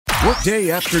Workday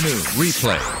afternoon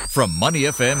replay from Money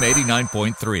FM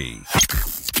 89.3.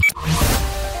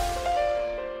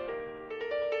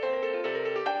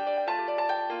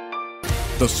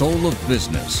 The Soul of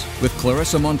Business with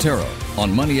Clarissa Montero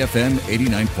on Money FM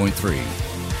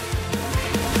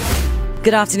 89.3.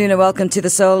 Good afternoon and welcome to the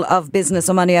Soul of Business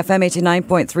on Money FM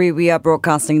 89.3. We are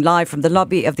broadcasting live from the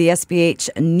lobby of the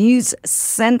SPH News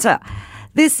Centre.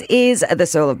 This is the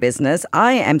Soul of Business.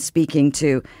 I am speaking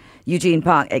to Eugene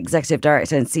Park, Executive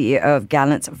Director and CEO of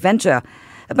Gallant Venture,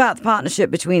 about the partnership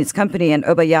between its company and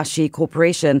Obayashi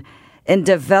Corporation in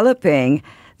developing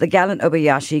the Gallant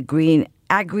Obayashi Green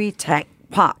Agri-Tech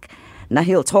Park. Now,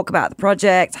 he'll talk about the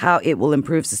project, how it will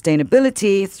improve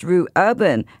sustainability through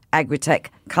urban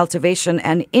agri-tech cultivation.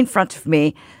 And in front of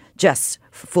me, just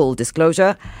for full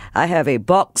disclosure, I have a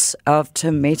box of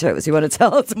tomatoes. You want to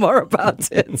tell us more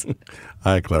about it?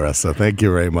 Hi, Clarissa. Thank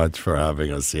you very much for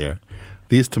having us here.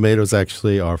 These tomatoes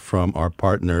actually are from our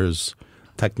partners'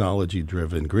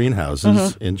 technology-driven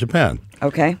greenhouses in Japan.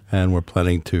 Okay. And we're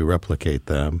planning to replicate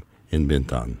them in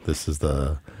Bintan. This is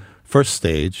the first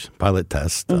stage, pilot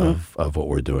test of what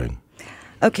we're doing.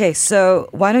 Okay, so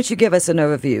why don't you give us an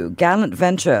overview? Gallant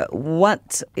Venture,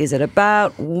 what is it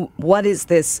about? What is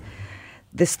this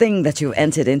thing that you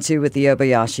entered into with the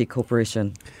Obayashi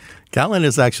Corporation? Gallant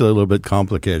is actually a little bit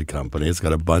complicated company. It's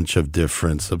got a bunch of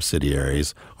different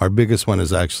subsidiaries. Our biggest one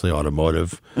is actually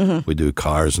automotive. We do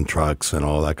cars and trucks and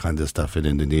all that kind of stuff in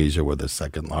Indonesia. We're the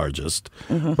second largest.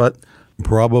 But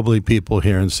probably people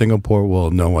here in Singapore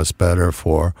will know us better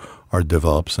for our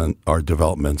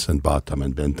developments in Batam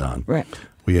and Bintan. Right.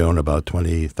 We own about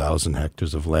 20,000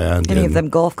 hectares of land. Any of them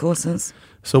golf courses?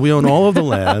 So we own all of the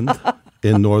land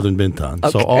in northern Bintan. Okay.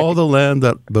 So all the land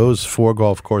that those 4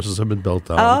 golf courses have been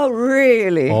built on. Oh,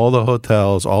 really? All the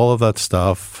hotels, all of that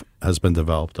stuff has been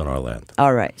developed on our land.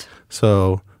 All right.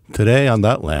 So today on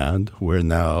that land, we're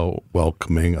now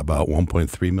welcoming about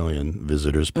 1.3 million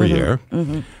visitors per year.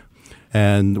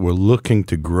 And we're looking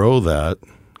to grow that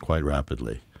quite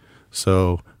rapidly.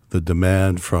 So the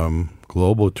demand from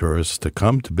global tourists to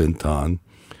come to Bintan,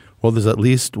 well, there's at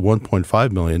least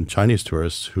 1.5 million Chinese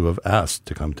tourists who have asked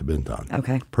to come to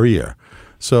Bintan per year.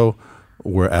 So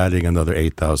we're adding another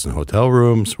 8,000 hotel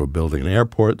rooms. We're building an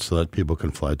airport so that people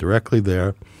can fly directly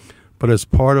there. But as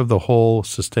part of the whole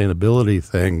sustainability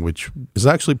thing, which is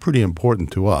actually pretty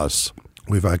important to us,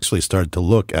 we've actually started to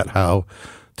look at how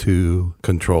to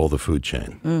control the food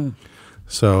chain.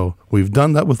 So we've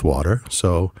done that with water.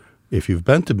 So if you've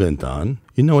been to Bintan,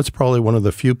 you know it's probably one of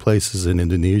the few places in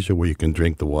Indonesia where you can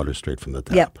drink the water straight from the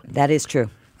tap. Yep, that is true.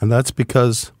 And that's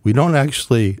because we don't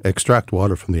actually extract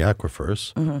water from the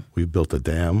aquifers. We've built a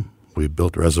dam, we've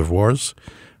built reservoirs,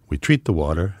 we treat the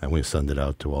water, and we send it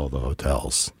out to all the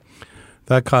hotels.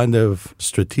 That kind of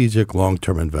strategic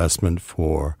long-term investment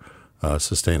for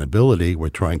sustainability we're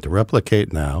trying to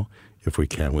replicate now if we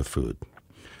can with food.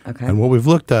 Okay. And what we've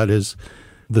looked at is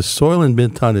the soil in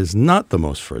Bintan is not the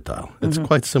most fertile. It's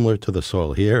quite similar to the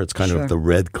soil here. It's kind of the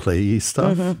red clayey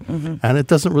stuff. And it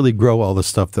doesn't really grow all the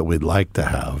stuff that we'd like to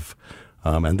have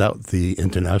and that the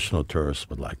international tourists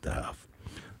would like to have.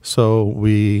 So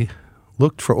we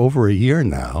looked for over a year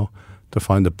now to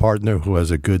find a partner who has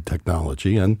a good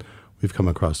technology, and we've come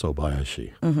across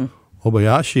Obayashi.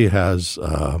 Obayashi has,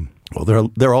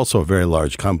 they're also a very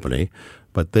large company,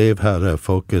 but they've had a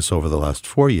focus over the last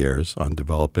 4 years on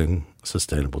developing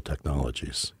sustainable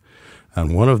technologies.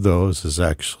 And one of those is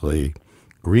actually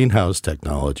greenhouse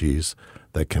technologies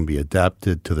that can be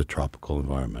adapted to the tropical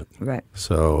environment. Right.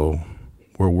 So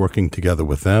we're working together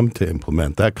with them to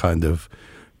implement that kind of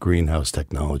greenhouse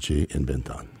technology in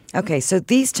Bintan. Okay, so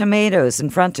these tomatoes in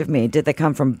front of me, did they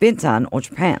come from Bintan or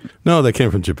Japan? No, they came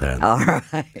from Japan. All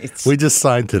right. We just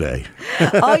signed today.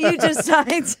 Oh, you just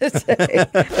signed today.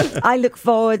 I look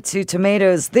forward to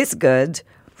tomatoes this good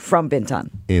from Bintan.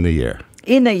 In a year.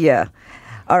 In a year.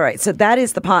 All right, so that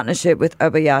is the partnership with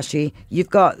Obayashi. You've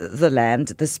got the land,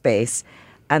 the space,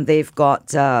 and they've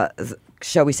got,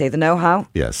 shall we say, the know-how?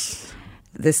 Yes.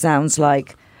 This sounds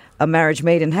like a marriage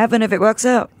made in heaven if it works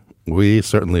out. We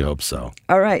certainly hope so.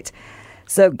 All right.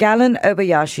 So Gallant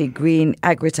Obayashi Green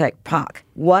Agri-Tech Park,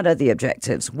 what are the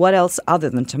objectives? What else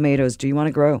other than tomatoes do you want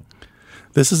to grow?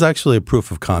 This is actually a proof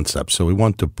of concept. So we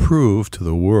want to prove to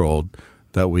the world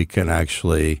that we can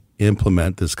actually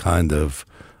implement this kind of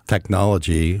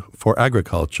technology for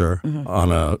agriculture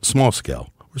on a small scale.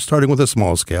 We're starting with a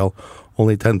small scale,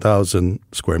 only 10,000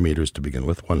 square meters to begin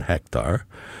with, 1 hectare.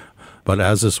 But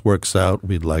as this works out,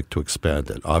 we'd like to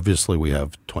expand it. Obviously, we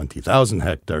have 20,000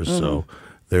 hectares, so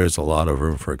there's a lot of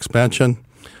room for expansion.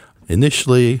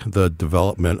 Initially, the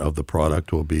development of the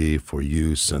product will be for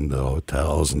use in the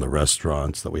hotels and the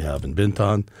restaurants that we have in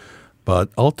Bintan. But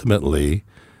ultimately,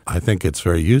 I think it's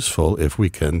very useful if we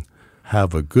can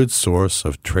have a good source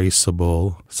of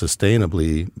traceable,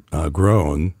 sustainably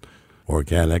grown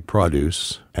organic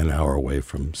produce an hour away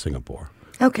from Singapore.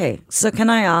 Okay, so can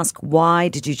I ask, why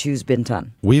did you choose Bintan?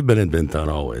 We've been in Bintan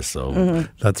always, so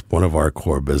that's one of our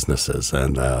core businesses.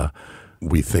 And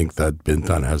we think that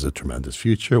Bintan has a tremendous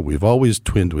future. We've always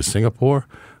twinned with Singapore.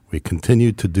 We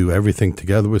continue to do everything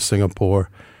together with Singapore.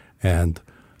 And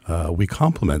we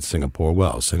complement Singapore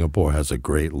well. Singapore has a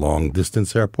great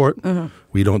long-distance airport.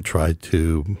 We don't try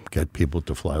to get people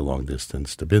to fly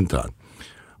long-distance to Bintan.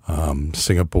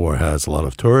 Singapore has a lot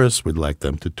of tourists. We'd like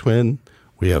them to twin.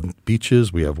 We have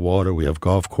beaches, we have water, we have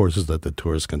golf courses that the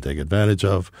tourists can take advantage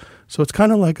of. So it's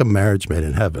kind of like a marriage made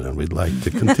in heaven, and we'd like to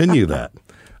continue that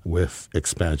with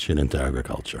expansion into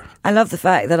agriculture. I love the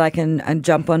fact that I can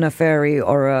jump on a ferry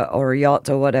or a yacht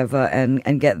or whatever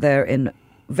and get there in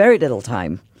very little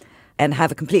time and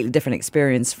have a completely different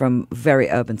experience from very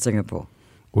urban Singapore.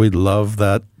 We'd love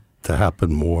that to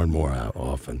happen more and more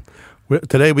often.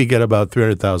 Today we get about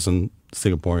 300,000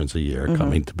 Singaporeans a year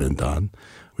coming to Bintan.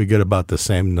 We get about the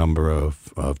same number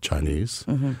of Chinese,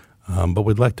 but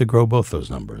we'd like to grow both those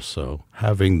numbers. So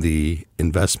having the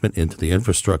investment into the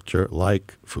infrastructure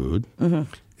like food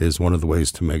is one of the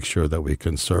ways to make sure that we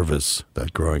can service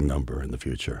that growing number in the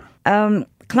future.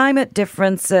 Climate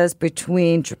differences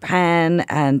between Japan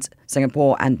and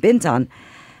Singapore and Bintan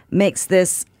makes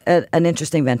this an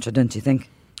interesting venture, don't you think?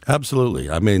 Absolutely.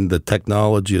 I mean, the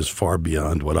technology is far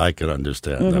beyond what I can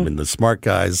understand. I mean, the smart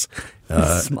guys in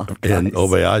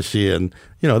Obayashi, and,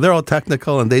 they're all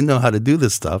technical and they know how to do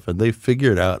this stuff, and they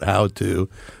figured out how to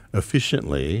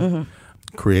efficiently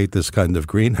create this kind of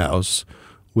greenhouse,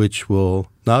 which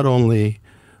will not only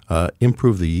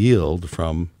improve the yield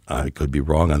from, I could be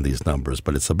wrong on these numbers,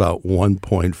 but it's about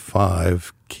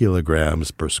 1.5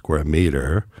 kilograms per square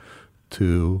meter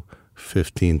to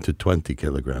 15 to 20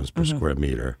 kilograms per square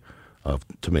meter of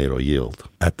tomato yield.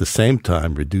 At the same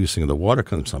time, reducing the water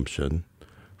consumption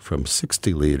from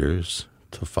 60 liters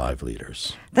to 5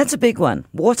 liters. That's a big one.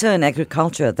 Water and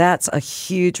agriculture, that's a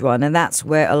huge one. And that's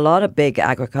where a lot of big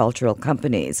agricultural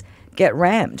companies get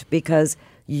rammed because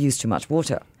you use too much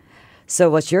water.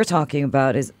 So what you're talking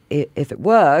about is, if it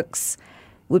works,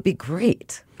 would be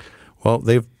great. Well,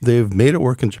 they've made it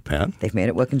work in Japan. They've made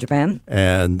it work in Japan.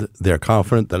 And they're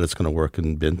confident that it's going to work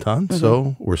in Bintan.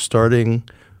 So we're starting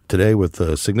today with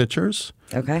the signatures.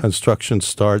 Okay. Construction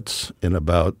starts in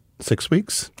about 6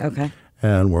 weeks. Okay.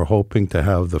 And we're hoping to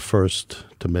have the first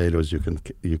tomatoes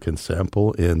you can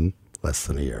sample in less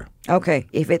than a year. Okay.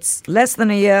 If it's less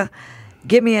than a year,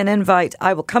 give me an invite.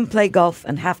 I will come play golf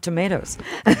and have tomatoes.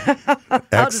 How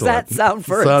does that sound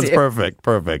for Sounds you?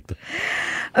 perfect.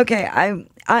 Okay,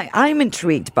 I'm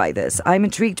intrigued by this. I'm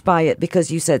intrigued by it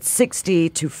because you said 60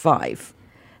 to 5.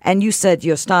 And you said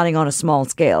you're starting on a small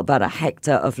scale, about a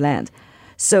hectare of land.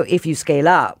 So if you scale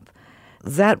up,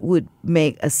 that would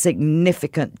make a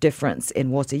significant difference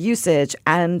in water usage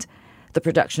and the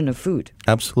production of food.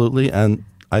 Absolutely. And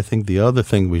I think the other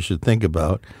thing we should think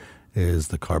about is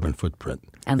the carbon footprint.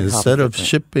 Instead of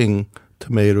shipping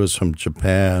tomatoes from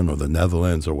Japan or the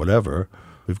Netherlands or whatever,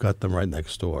 we've got them right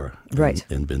next door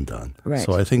in Bintan. Right.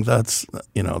 So I think that's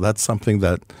something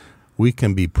that we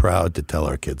can be proud to tell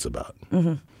our kids about.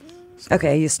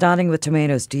 Okay, you're starting with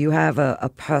tomatoes. Do you have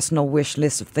a personal wish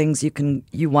list of things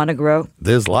you want to grow?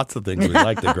 There's lots of things we'd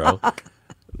like to grow.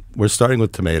 We're starting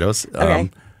with tomatoes. Okay.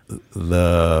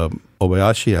 The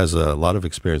Obayashi has a lot of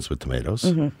experience with tomatoes.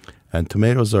 And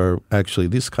tomatoes are actually,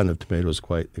 these kind of tomatoes,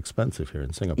 quite expensive here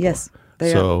in Singapore. Yes,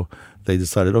 they are. So they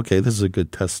decided, okay, this is a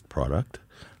good test product.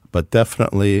 But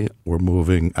definitely we're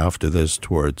moving after this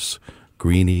towards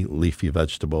greeny, leafy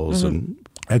vegetables. And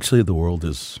actually the world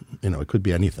is, it could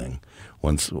be anything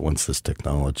once this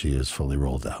technology is fully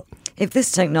rolled out. If this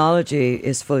technology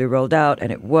is fully rolled out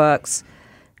and it works,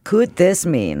 could this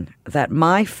mean that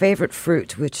my favorite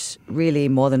fruit, which really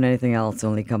more than anything else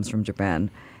only comes from Japan,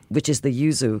 which is the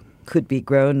yuzu, could be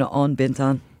grown on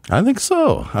Bintan? I think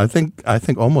so. I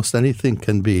think almost anything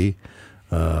can be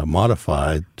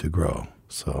modified to grow.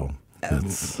 So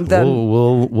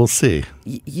we'll see.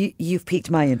 You've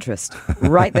piqued my interest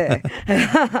right there.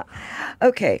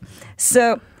 Okay,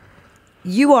 so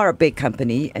you are a big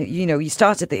company. You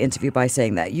started the interview by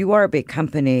saying that you are a big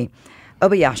company.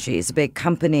 Obayashi is a big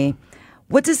company.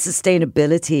 What does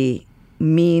sustainability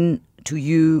mean to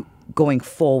you going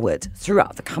forward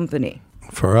throughout the company?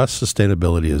 For us,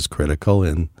 sustainability is critical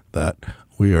in that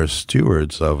we are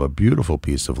stewards of a beautiful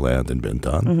piece of land in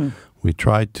Bintan. we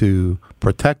try to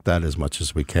protect that as much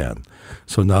as we can.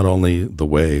 So not only the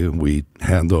way we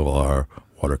handle our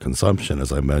water consumption,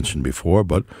 as I mentioned before,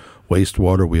 but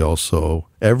wastewater,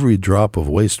 every drop of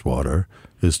wastewater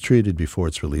is treated before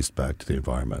it's released back to the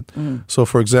environment. So,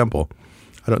 for example,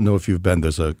 I don't know if you've been,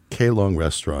 there's a Kelong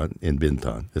restaurant in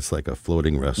Bintan. It's like a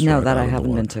floating restaurant. No, that I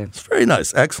haven't been to. It's very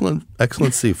nice. Excellent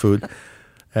seafood.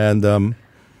 And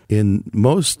in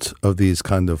most of these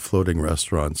kind of floating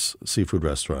restaurants, seafood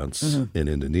restaurants in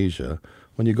Indonesia,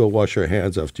 when you go wash your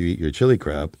hands after you eat your chili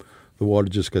crab, the water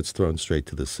just gets thrown straight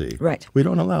to the sea. Right. We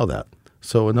don't allow that.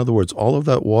 So in other words, all of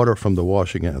that water from the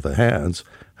washing of the hands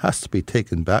has to be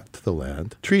taken back to the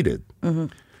land, treated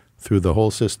through the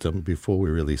whole system before we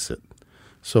release it.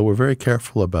 So we're very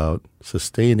careful about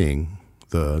sustaining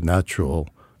the natural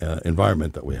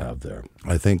environment that we have there.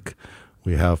 I think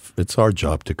it's our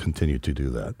job to continue to do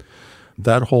that.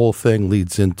 That whole thing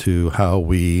leads into how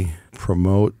we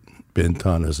promote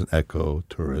Bintan as an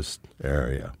eco-tourist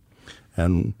area.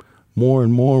 And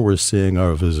more we're seeing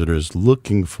our visitors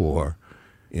looking for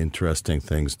interesting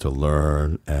things to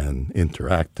learn and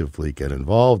interactively get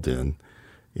involved in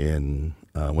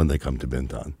when they come to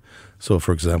Bintan. So,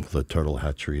 for example, the turtle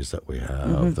hatcheries that we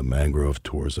have, the mangrove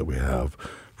tours that we have.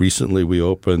 Recently, we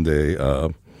opened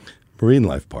a marine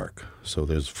life park. So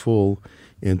there's full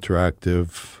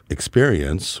interactive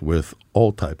experience with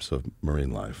all types of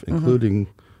marine life, including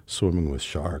swimming with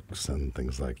sharks and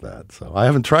things like that. So I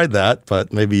haven't tried that,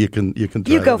 but maybe you can try.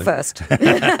 You go first.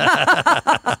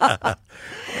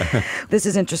 This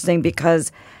is interesting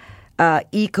because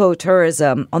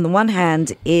ecotourism, on the one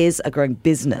hand, is a growing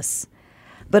business,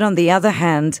 but on the other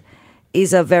hand,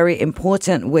 is a very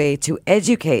important way to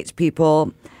educate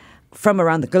people from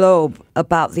around the globe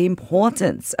about the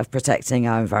importance of protecting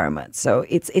our environment. So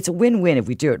it's a win-win if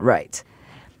we do it right.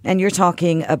 And you're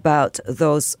talking about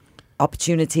those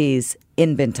opportunities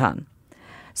in Bintan.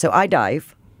 So I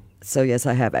dive. So yes,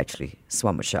 I have actually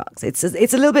swum with sharks. It's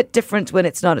a little bit different when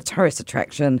it's not a tourist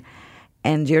attraction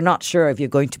and you're not sure if you're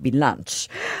going to be lunch.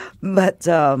 But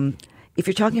if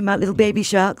you're talking about little baby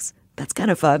sharks, that's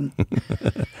kind of fun.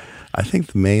 I think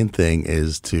the main thing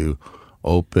is to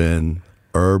open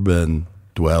urban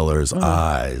dwellers'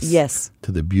 eyes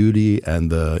to the beauty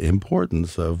and the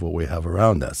importance of what we have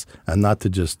around us and not to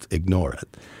just ignore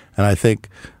it. And I think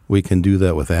we can do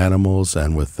that with animals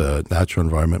and with the natural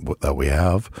environment that we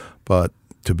have, but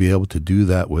to be able to do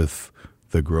that with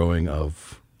the growing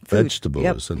of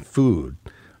vegetables and food,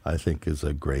 I think is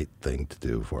a great thing to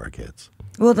do for our kids.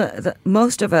 Well,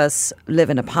 most of us live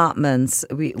in apartments.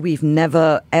 We've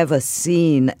never, ever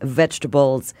seen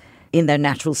vegetables in their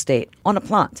natural state on a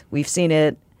plant. We've seen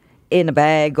it in a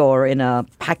bag or in a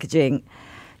packaging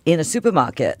in a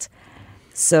supermarket.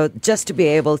 So just to be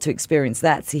able to experience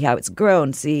that, see how it's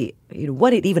grown, see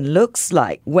what it even looks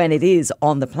like when it is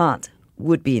on the plant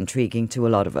would be intriguing to a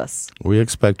lot of us. We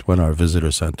expect when our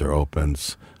visitor center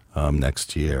opens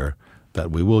next year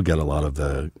that we will get a lot of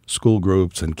the school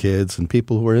groups and kids and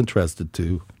people who are interested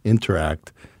to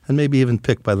interact and maybe even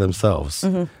pick by themselves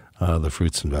the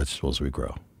fruits and vegetables we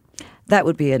grow. That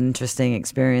would be an interesting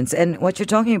experience. And what you're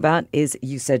talking about is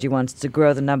you said you wanted to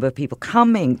grow the number of people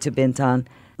coming to Bintan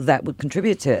that would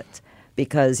contribute to it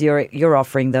because you're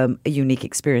offering them a unique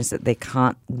experience that they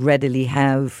can't readily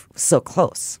have so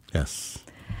close. Yes.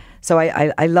 So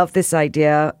I love this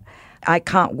idea. I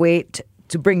can't wait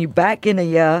to bring you back in a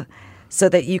year so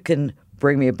that you can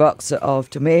bring me a box of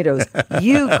tomatoes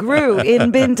you grew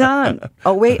in Bintan.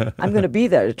 Oh, wait, I'm going to be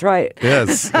there to try it.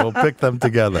 Yes, we'll pick them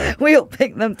together. We'll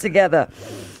pick them together.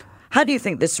 How do you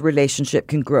think this relationship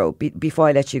can grow, before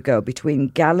I let you go, between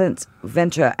Gallant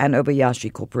Venture and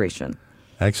Obayashi Corporation?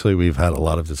 Actually, we've had a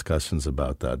lot of discussions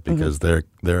about that because they're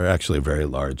actually a very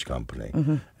large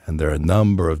company. And there are a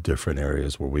number of different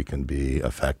areas where we can be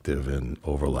effective in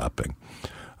overlapping.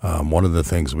 One of the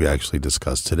things we actually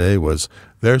discussed today was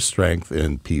their strength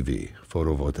in PV,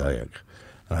 photovoltaic.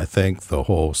 And I think the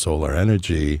whole solar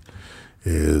energy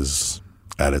is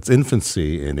at its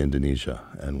infancy in Indonesia,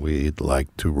 and we'd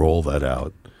like to roll that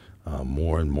out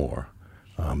more and more.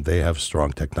 They have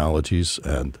strong technologies,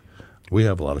 and we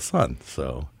have a lot of sun.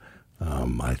 So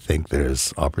I think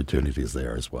there's opportunities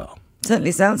there as well.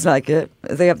 Certainly sounds like it.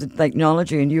 They have the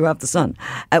technology and you have the sun.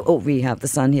 We have the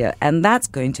sun here. And that's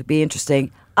going to be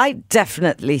interesting. I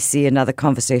definitely see another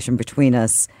conversation between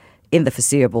us in the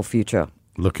foreseeable future.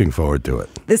 Looking forward to it.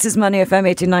 This is Money FM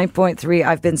 89.3.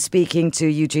 I've been speaking to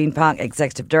Eugene Park,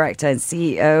 Executive Director and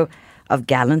CEO of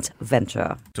Gallant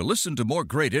Venture. To listen to more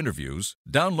great interviews,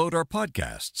 download our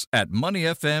podcasts at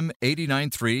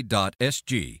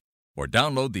moneyfm893.sg or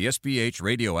download the SPH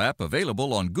radio app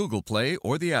available on Google Play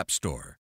or the App Store.